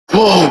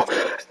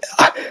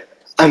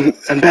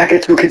I'm back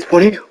at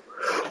 2K20.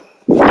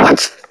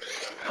 What?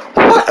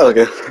 What?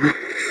 Okay.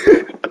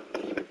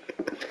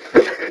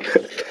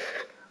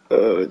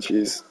 Oh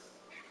jeez.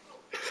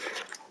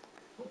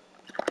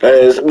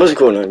 What's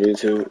going on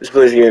YouTube? It's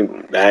supposed to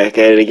get back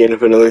at it again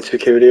for another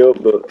 2K video,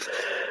 but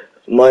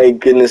my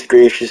goodness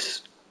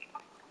gracious,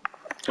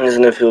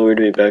 doesn't it feel weird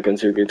to be back on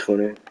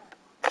 2K20?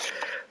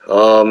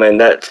 Oh man,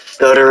 that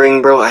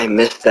stuttering, bro, I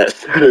missed that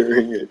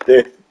stuttering right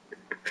there.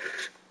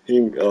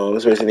 I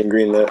was missing the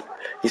green that.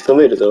 He still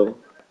made it though.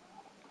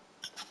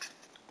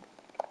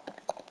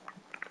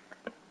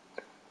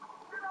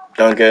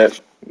 Dunk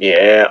it.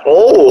 Yeah.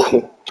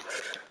 Oh!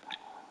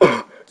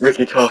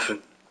 Ricky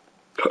Coffin.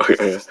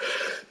 Okay.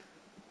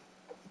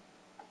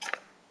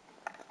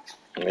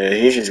 Yeah,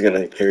 he's just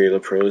gonna carry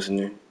the pros in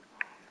there.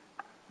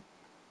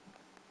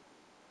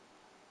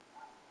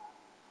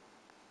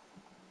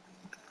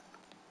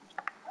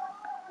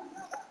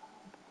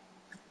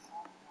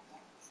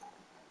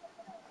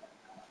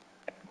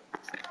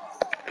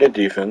 Good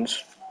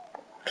defense.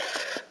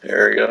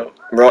 There we go.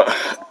 Bro,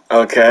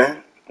 okay.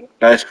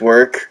 Nice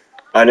work.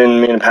 I didn't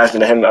mean to pass it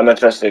to him. I meant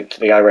to pass it to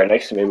the guy right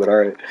next to me, but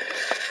alright.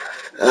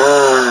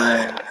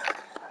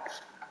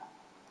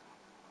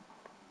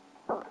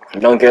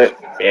 Dunk it.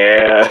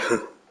 Yeah.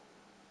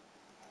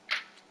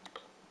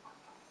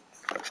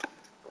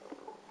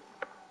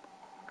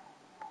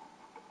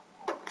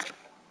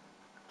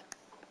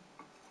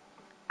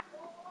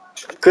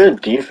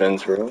 Good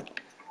defense, bro.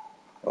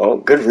 Oh,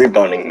 good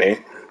rebounding, me.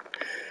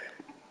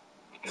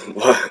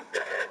 What?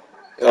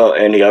 Oh,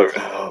 and he got.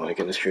 Oh my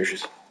goodness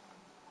gracious.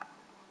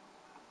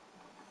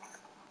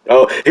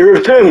 Oh, he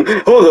ripped him!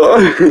 Hold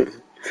on!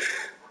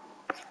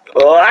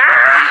 Oh,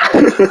 ah!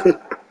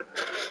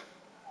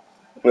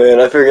 Man,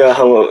 I forgot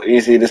how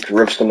easy it is to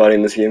rip somebody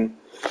in this game.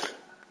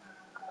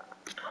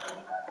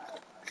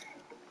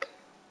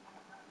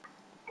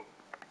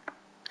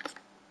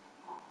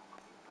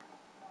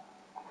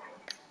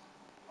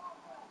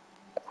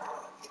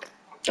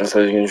 That's how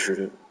you can shoot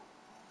it.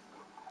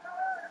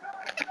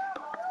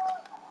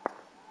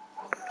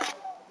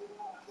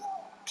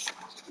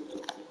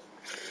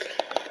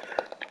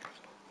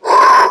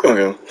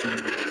 Okay.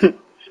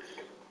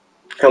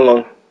 Come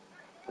on.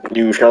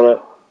 You shot it.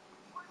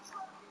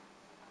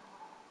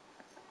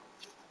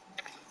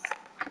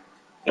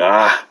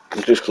 Ah,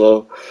 I'm too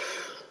slow.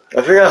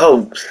 I forgot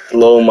how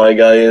slow my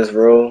guy is,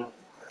 bro.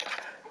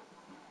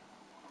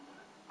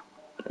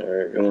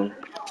 Alright, come on.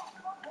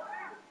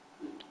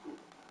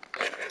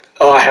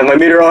 Oh, I have my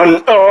meter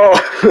on.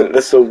 Oh,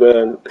 that's so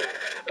bad.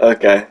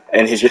 Okay,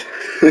 and he's just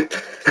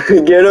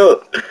get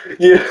up,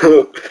 get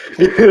up,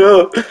 get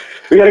up.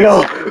 We gotta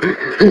go.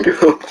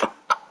 Go.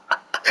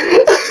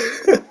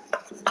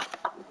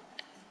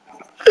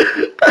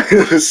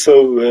 It was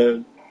so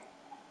bad.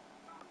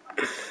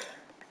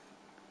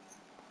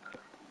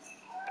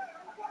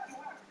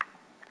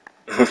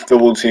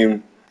 Double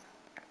team.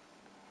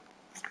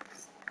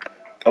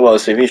 How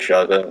about see if he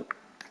shot that?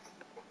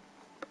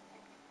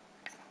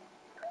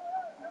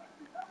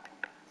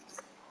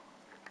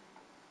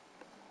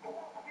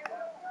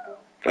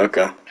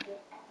 Okay,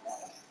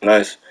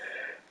 nice.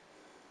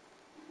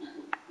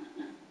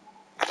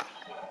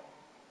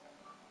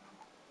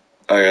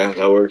 Okay,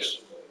 that works.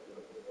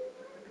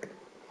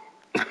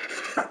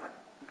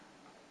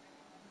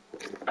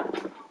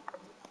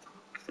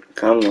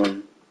 Come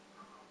on.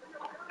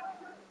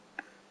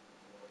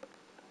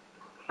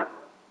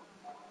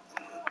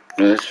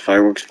 There's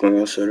fireworks going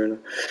outside right now.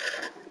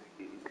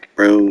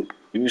 Bro,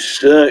 you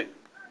suck.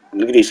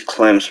 Look at these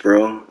clamps,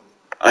 bro.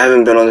 I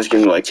haven't been on this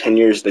game in like 10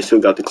 years. They still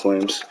got the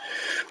clamps.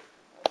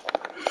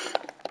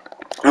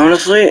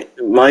 Honestly,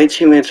 my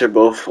teammates are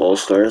both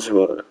all-stars,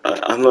 but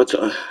I'm about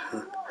to...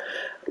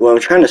 what I'm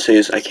trying to say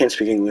is I can't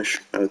speak English.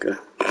 Okay.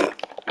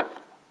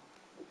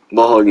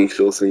 Ball hogging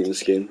still a thing in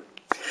this game.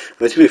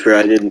 But to be fair,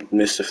 I did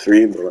miss a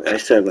 3, but like, I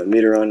still have my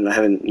meter on, and I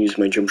haven't used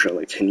my jump shot in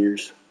like 10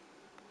 years.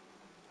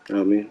 You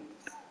know what I mean?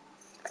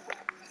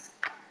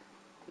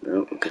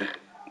 No, okay.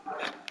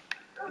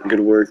 Good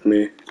work,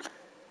 me.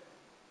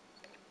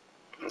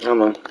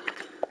 Come on.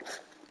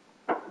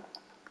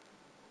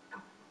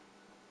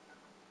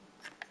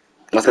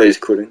 I thought he was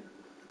quitting.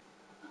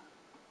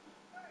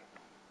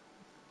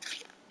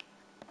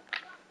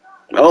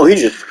 Oh, he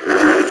just...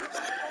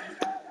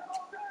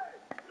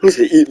 He's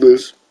gonna eat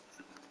this.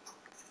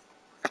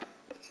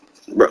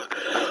 Bro.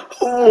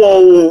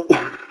 Whoa!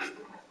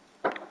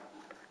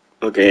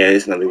 Okay, yeah,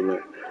 he's not leaving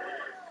that.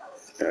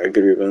 Alright,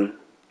 good rebound.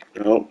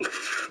 No.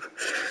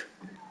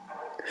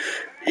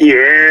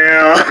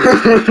 Yeah!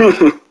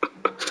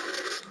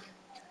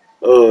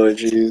 Oh,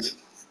 jeez.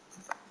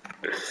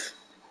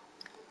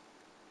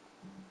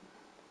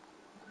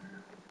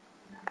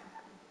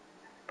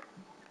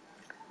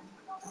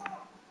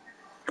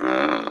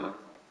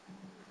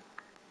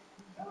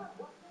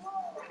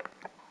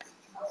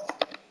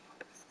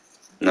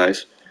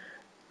 Nice.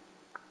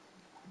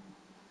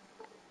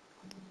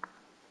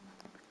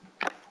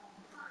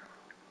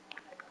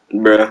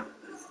 Bruh.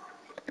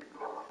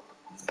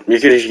 You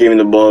could have just gave me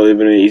the ball, it would have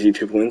been an easy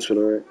 2 points, but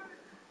alright.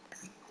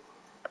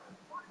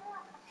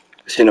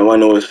 See, now I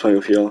know what's playing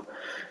with y'all.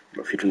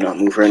 But if you do not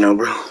move right now,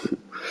 bro.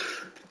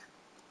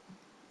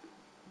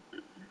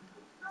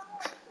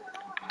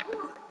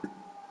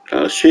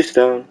 Chase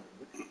down.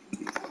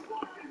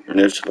 And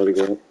then just let it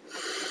go.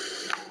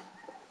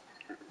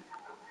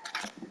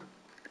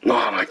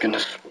 Oh my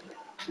goodness.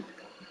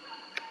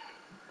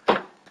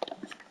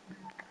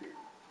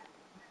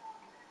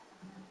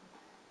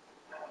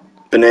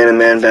 Banana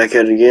Man back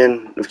at it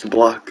again with the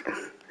block.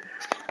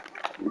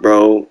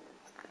 Bro.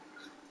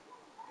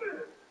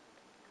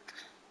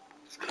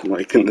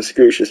 My goodness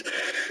gracious.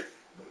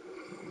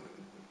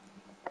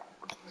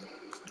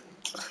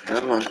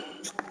 Come on.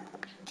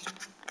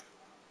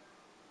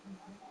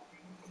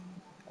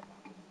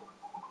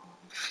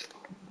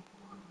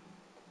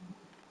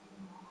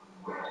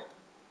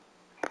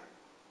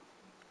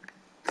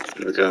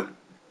 Okay.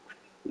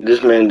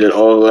 This man did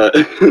all that.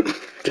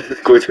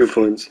 Just score 2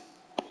 points.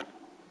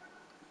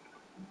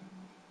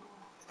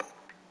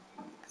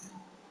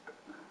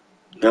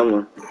 Come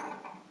on.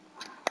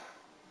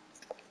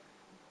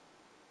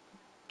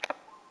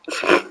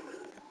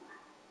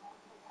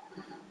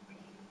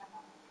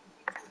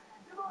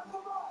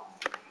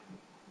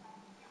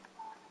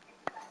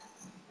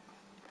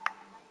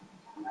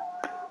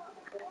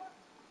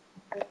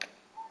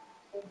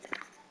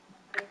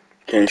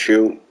 Can't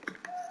shoot.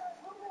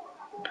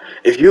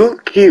 If you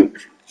keep,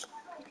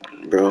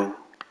 bro,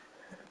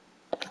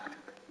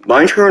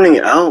 mine's running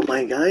out,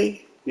 my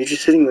guy. You're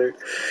just sitting there.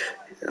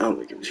 Oh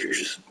my goodness, you're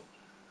just.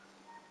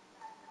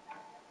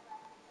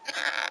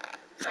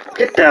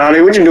 Get down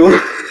here, what you doing?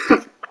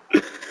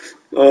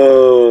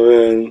 Oh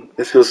man,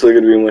 it feels so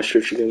good to be in my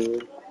church again,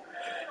 man.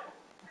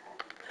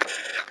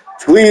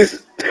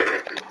 Please.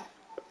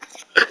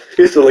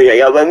 It's like I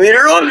got my meter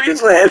on.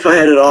 It's like if I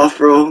had it off,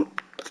 bro.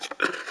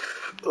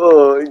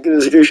 Oh my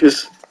goodness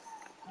gracious.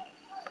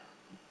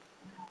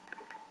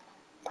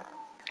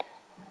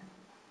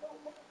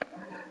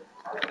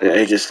 Yeah,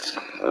 I just.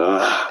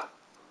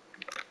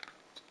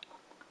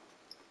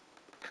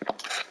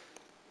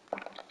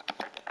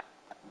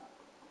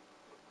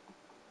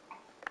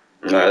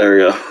 Alright, there we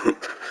go.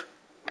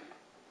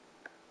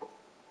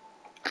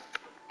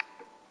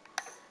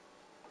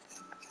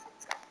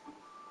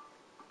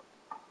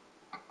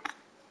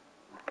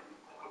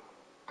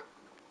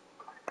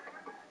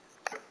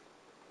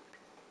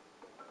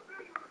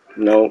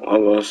 No,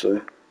 I'm gonna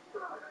say.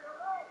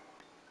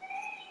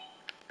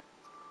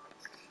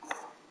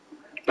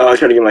 Oh, I was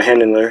trying to get my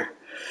hand in there.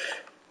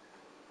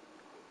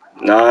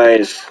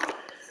 Nice.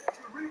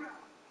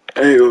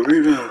 Hey, go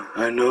rebound.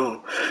 I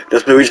know.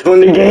 That's why we just won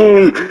the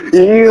game.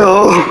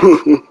 Yo.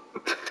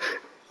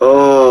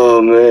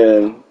 Oh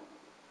man.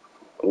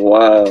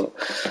 Wow.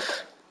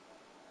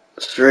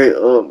 Straight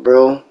up,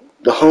 bro.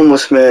 The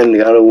homeless man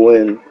gotta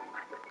win.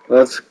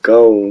 Let's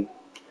go.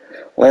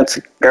 Let's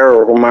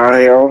go,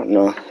 Mario.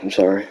 No, I'm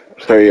sorry.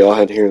 Sorry y'all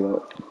had to hear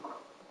that.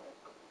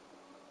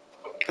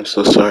 I'm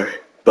so sorry.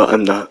 But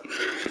I'm not.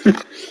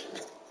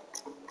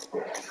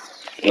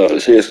 No,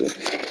 seriously.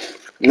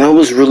 That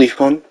was really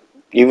fun.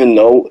 Even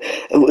though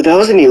that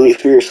was an Elite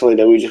Fiercely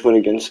that we just went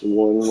against and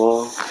won.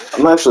 Wow.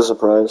 I'm actually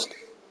surprised.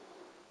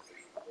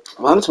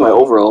 What happened to my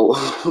overall?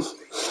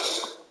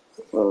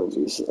 Oh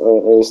jeez. It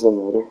doesn't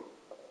matter.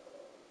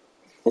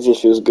 It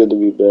just feels good to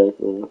be back,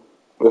 man.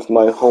 With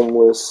my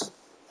homeless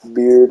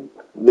beard,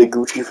 the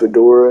Gucci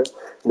fedora,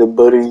 the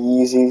butter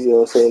Yeezys, you know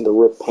what I'm saying? The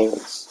ripped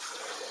pants.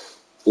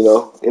 You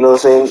know what I'm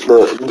saying?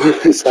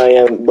 The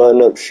cyan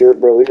button-up shirt,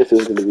 bro. It just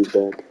feels good to be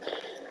back.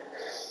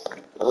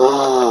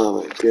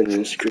 Oh my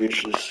goodness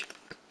gracious.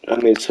 I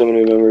made so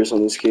many memories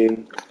on this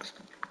game.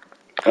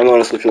 I'm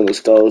honestly feeling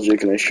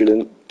nostalgic and I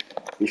shouldn't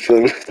be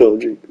feeling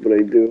nostalgic, but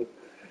I do.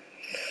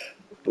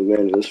 But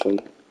man, it was fun.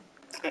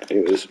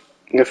 Anyways,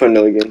 I'm gonna find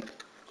another game.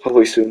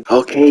 Hopefully soon.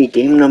 Okay,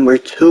 game number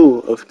 2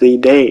 of the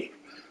day.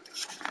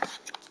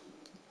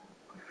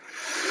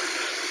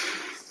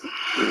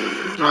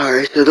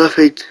 Alright, so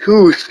nothing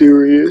too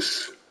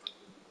serious.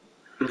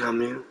 I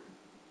mean,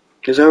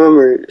 because I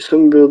remember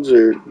some builds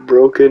are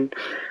broken.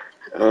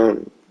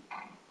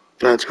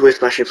 Two-way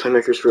slashing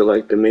playmakers for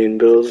like the main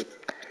build.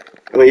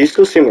 I mean, you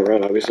still see them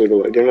around, obviously, but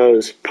like, they're not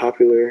as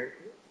popular.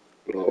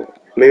 Well,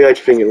 maybe I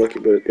just been getting lucky,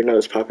 but they're not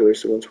as popular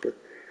as the ones were.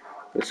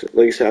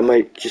 Like I said, I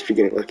might just be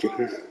getting lucky.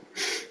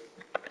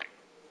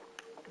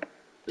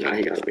 Nah,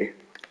 he got me.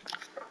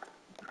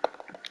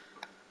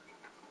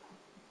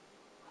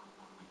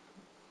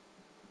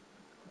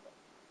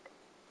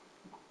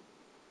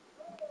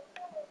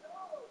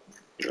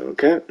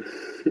 Okay.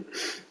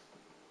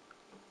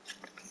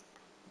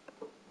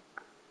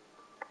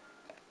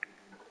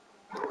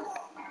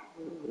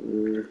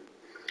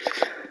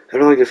 I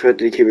don't like the fact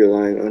that you keep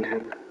relying on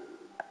him.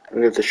 I'm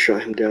gonna have to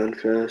shut him down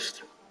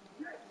fast.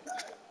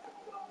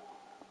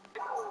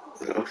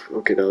 Oh,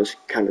 okay, that was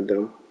kind of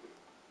dumb.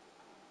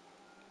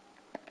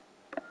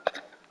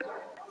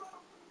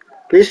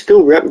 But he's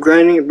still rep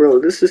grinding it, bro.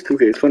 This is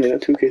 2K20,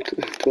 not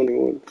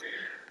 2K21.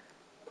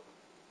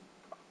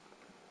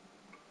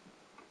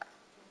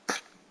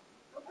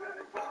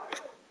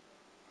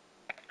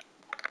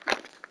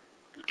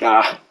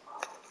 Ah.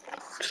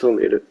 still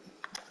made it.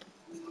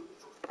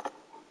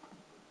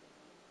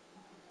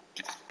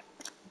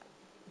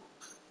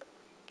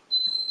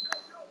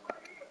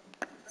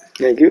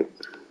 Thank you.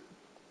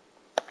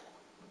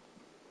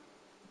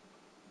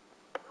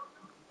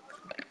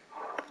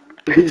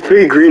 He's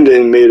pretty green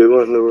and made it.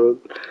 What in the world?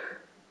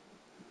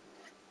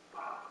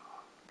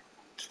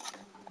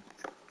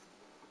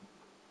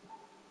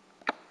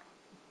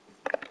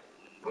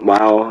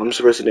 Wow, I'm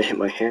surprised it didn't hit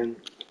my hand.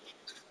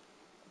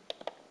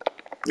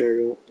 There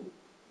we go.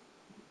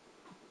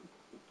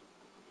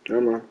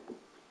 Come on.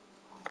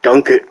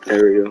 Dunk it.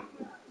 There we go.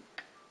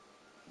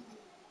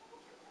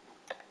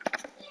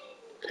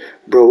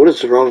 Bro, what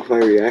is wrong with my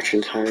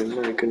reaction time?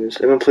 My goodness.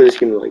 I haven't played this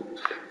game in like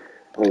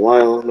a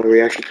while. My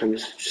reaction time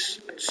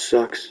just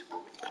sucks.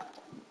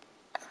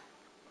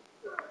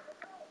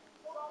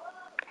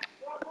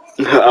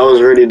 I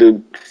was ready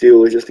to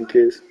steal it just in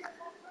case.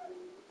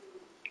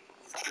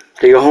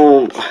 Take it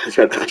home. I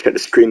tried to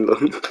scream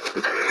them.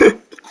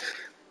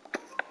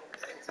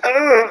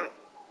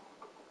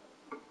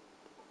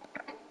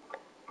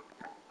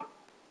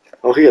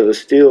 Oh, he got a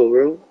steal,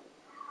 bro.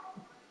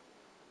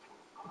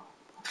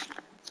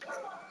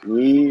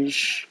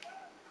 Yeesh.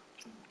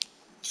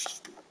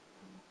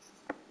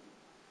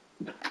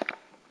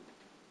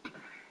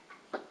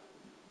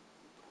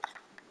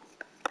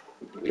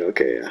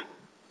 Okay, yeah.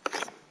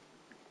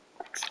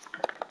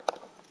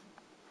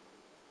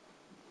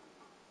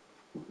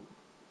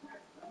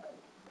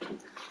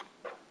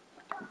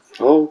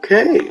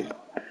 Okay.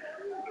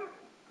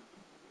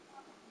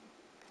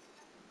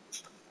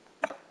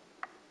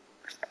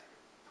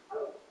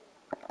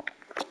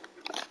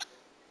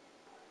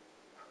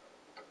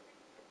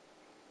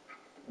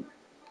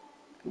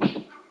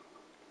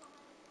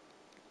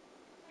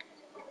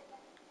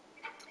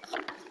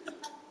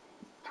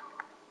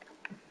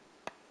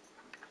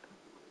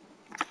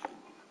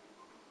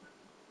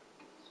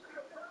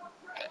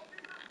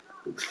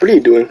 What are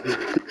you doing?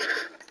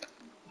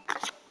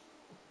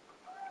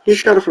 He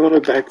shot it from all the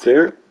way back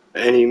there,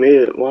 and he made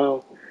it.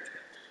 Wow.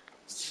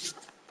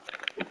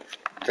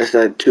 That's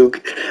that 2.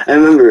 I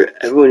remember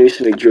everyone used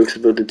to make jokes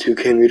about the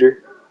 2K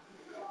meter.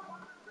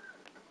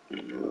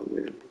 Oh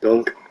man,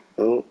 dunk.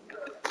 Oh,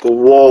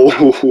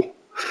 whoa.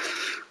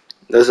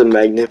 That's a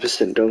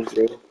magnificent dunk,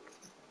 bro.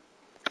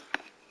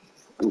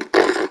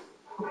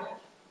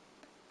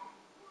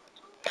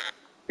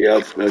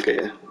 Yep.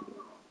 Okay.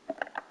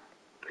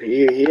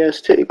 He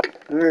has take.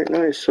 All right,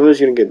 nice. Someone's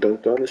gonna get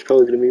dunked on. It's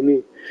probably gonna be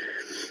me,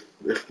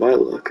 with my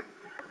luck.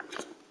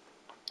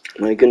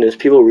 My goodness,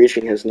 people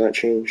reaching has not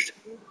changed,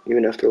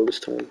 even after all this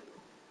time.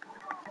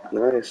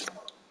 Nice.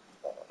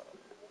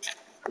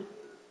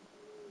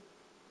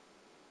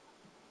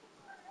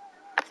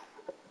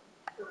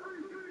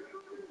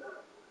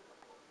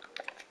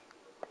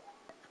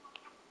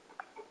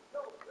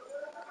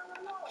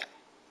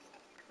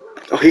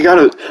 Oh, he got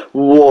a.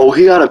 Whoa,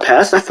 he got a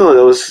pass? I thought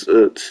that was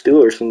a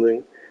steal or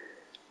something.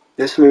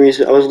 That's the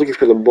reason I was looking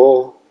for the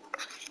ball.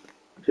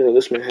 Yeah,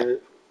 this man had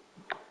it.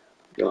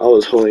 No, I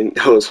was holding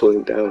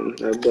down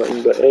that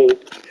button, but hey,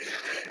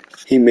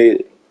 he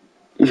made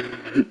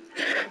it.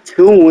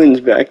 2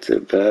 wins back to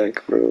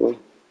back, bro.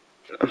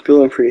 I'm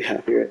feeling pretty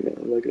happy right now.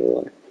 I'm not gonna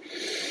lie,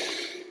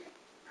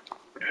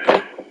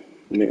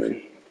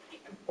 man.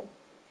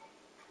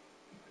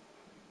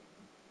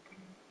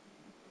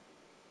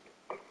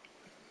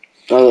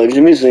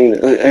 Just me saying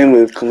that I'm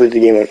gonna complete the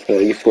game after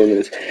like 4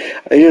 minutes.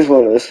 I just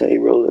want to say,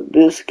 bro, that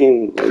this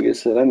game, like I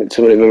said, I made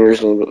so many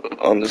memories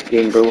on this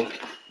game, bro.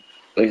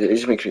 Like it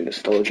just makes me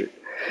nostalgic.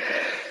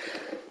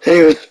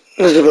 Anyways,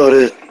 that's about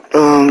it.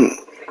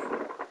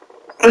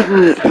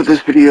 For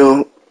this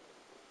video.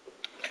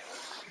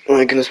 Oh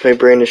my goodness, my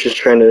brain is just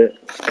trying to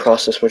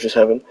process what just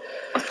happened.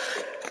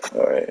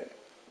 Alright.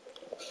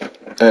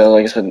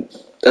 Like I said,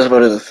 that's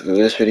about it for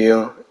this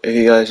video. If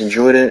you guys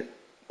enjoyed it,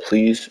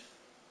 please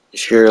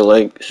share,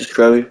 like,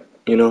 subscribe,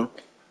 you know.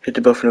 Hit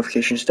the bell for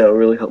notifications, that will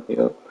really help me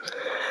out.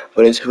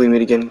 But until we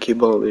meet again, keep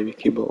balling, baby.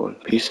 Keep balling.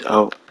 Peace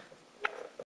out.